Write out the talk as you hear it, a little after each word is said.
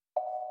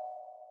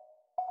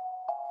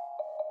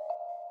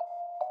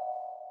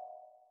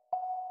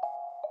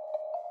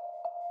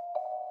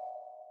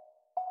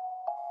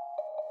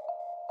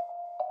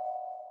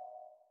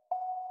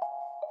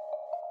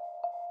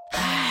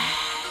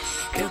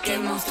que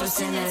hay monstruos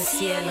en el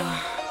cielo.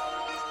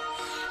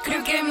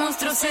 Creo que hay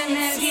monstruos en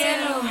el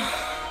cielo.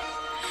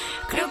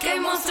 Creo que hay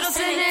monstruos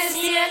en el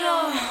cielo.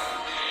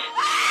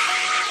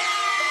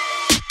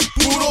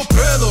 Puro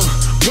pedo,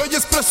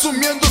 güeyes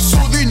presumiendo su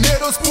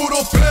dinero es puro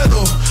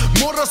pedo.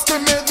 Morras que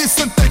me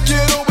dicen te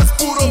quiero es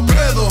puro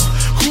pedo.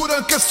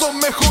 Juran que son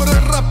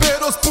mejores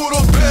raperos, puro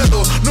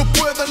pedo. No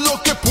pueden lo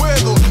que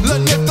puedo, la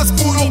neta es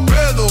puro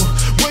pedo.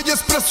 Güeyes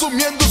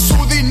presumiendo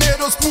su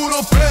dinero es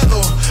puro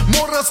pedo.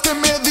 Morras que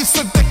me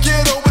dicen te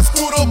quiero es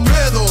puro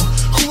pedo.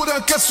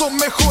 Juran que son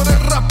mejores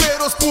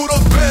raperos, puro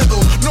pedo.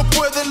 No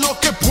pueden lo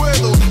que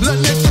puedo, la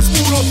neta es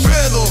puro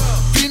pedo.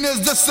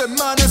 Fines de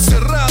semana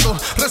encerrado,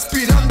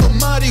 respirando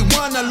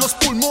marihuana, los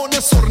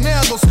pulmones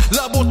horneados,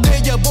 la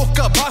botella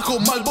boca abajo,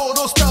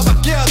 Marlboros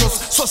tabaqueados.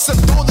 Su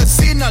acento de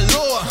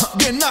Sinaloa,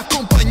 bien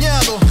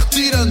acompañado,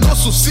 tirando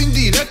sus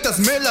indirectas,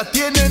 me la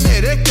tienen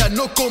erecta.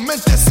 No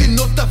comentes si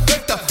no te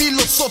afecta,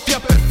 filosofía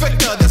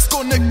perfecta,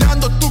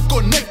 desconectando tu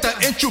conecta,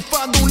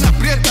 enchufando una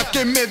prieta.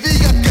 Que me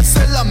digan que es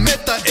la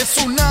meta, es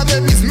una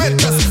de mis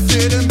metas.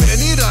 Quieren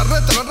venir a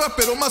retar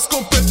pero más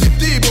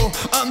competitivo.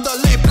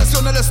 Ándale,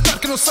 presiona el estan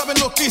que no saben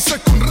lo que hice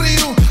con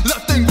Ryu.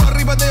 La tengo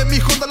arriba de mi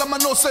Honda, la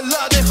mano se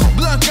la dejo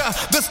blanca.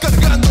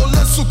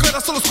 Descargándola en su cara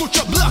solo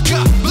escucha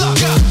blaca,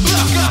 blaca,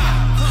 blaca.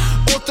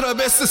 Otra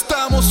vez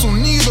estamos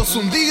unidos,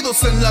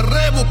 hundidos en la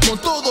revo con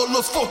todos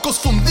los focos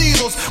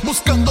fundidos,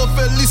 buscando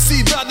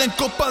felicidad en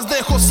copas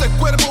de José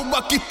Cuervo.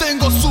 Aquí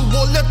tengo su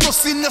boleto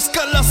sin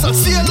escalas al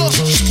cielo.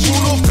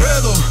 Puro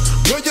pedo,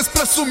 güeyes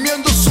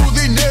presumiendo su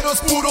dinero es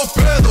puro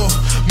pedo.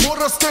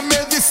 Morras que me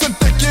dicen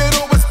te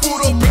quiero es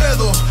puro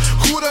pedo.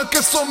 Juran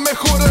que son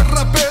mejores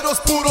raperos,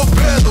 puro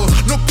pedo.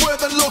 No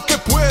pueden lo que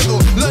puedo,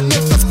 la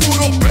neta es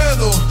puro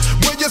pedo.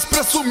 Güeyes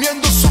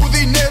presumiendo su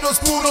dinero es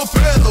puro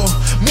pedo.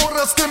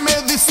 Morras que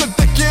me dicen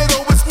te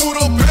quiero es puro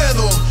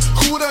pedo.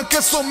 Juran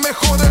que son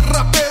mejores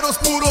raperos,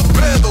 puro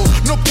pedo.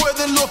 No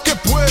pueden lo que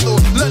puedo,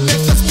 la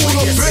neta es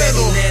puro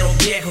pedo. Dinero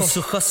viejo,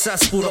 sus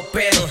cosas puro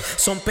pedo.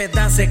 Son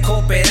pedas de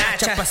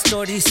cooperacha,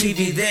 pastores y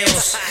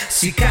videos.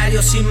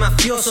 Sicarios y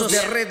mafiosos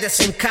de redes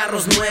en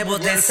carros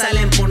nuevos. Les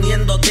salen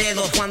poniendo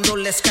dedos cuando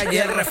les cae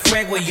el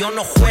refuego. Y yo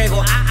no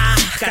juego,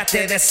 que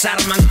te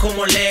desarman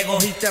como Lego.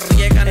 Y te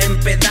riegan en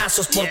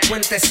pedazos por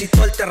puentes y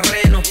todo el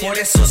terreno. Por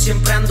eso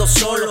siempre ando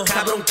solo,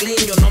 cabrón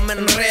clean, yo no me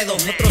enredo.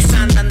 Otros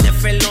andan de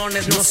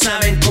felones, no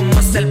saben cómo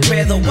está el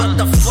pedo. What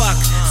the fuck,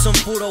 son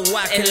puro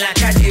whack en la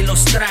calle y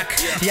los track.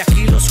 Y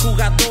aquí los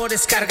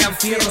jugadores cargan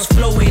fierros,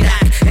 flow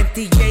Irak. En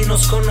TJ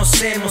nos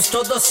conocemos,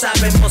 todos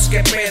sabemos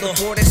qué pedo.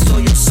 Por eso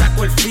yo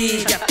saco el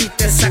feed y a ti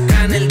te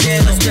sacan el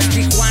dedo. Esto es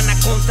Tijuana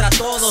contra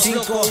todos,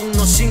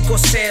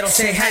 5-1-5-0.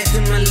 Say hi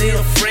to my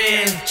little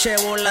friend, che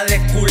bola de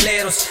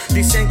culeros.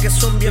 Dicen que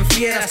son bien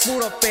fieras,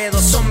 puro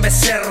pedo, son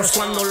becerros.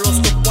 Cuando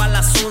los topo a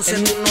las 11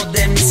 en uno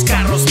de mis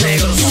carros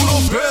negros. Puro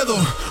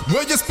pedo,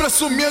 güeyes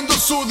presumiendo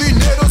su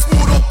dinero es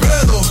puro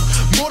pedo.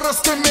 Morras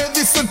que me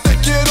dicen te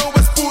quiero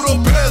es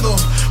puro pedo.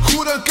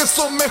 Juran que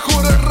son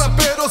mejores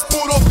raperos,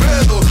 puro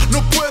pedo.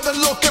 No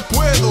pueden lo que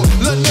puedo,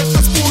 la neta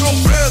es puro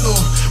pedo.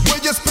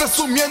 Güeyes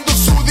presumiendo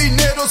su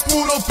dinero es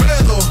puro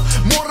pedo.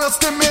 Morras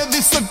que me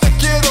dicen te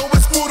quiero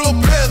es puro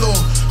pedo.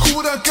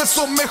 Juran que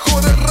son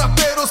mejores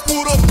raperos,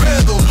 puro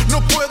pedo.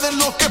 No pueden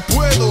lo que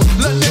puedo,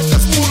 la neta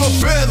es puro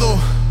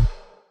pedo.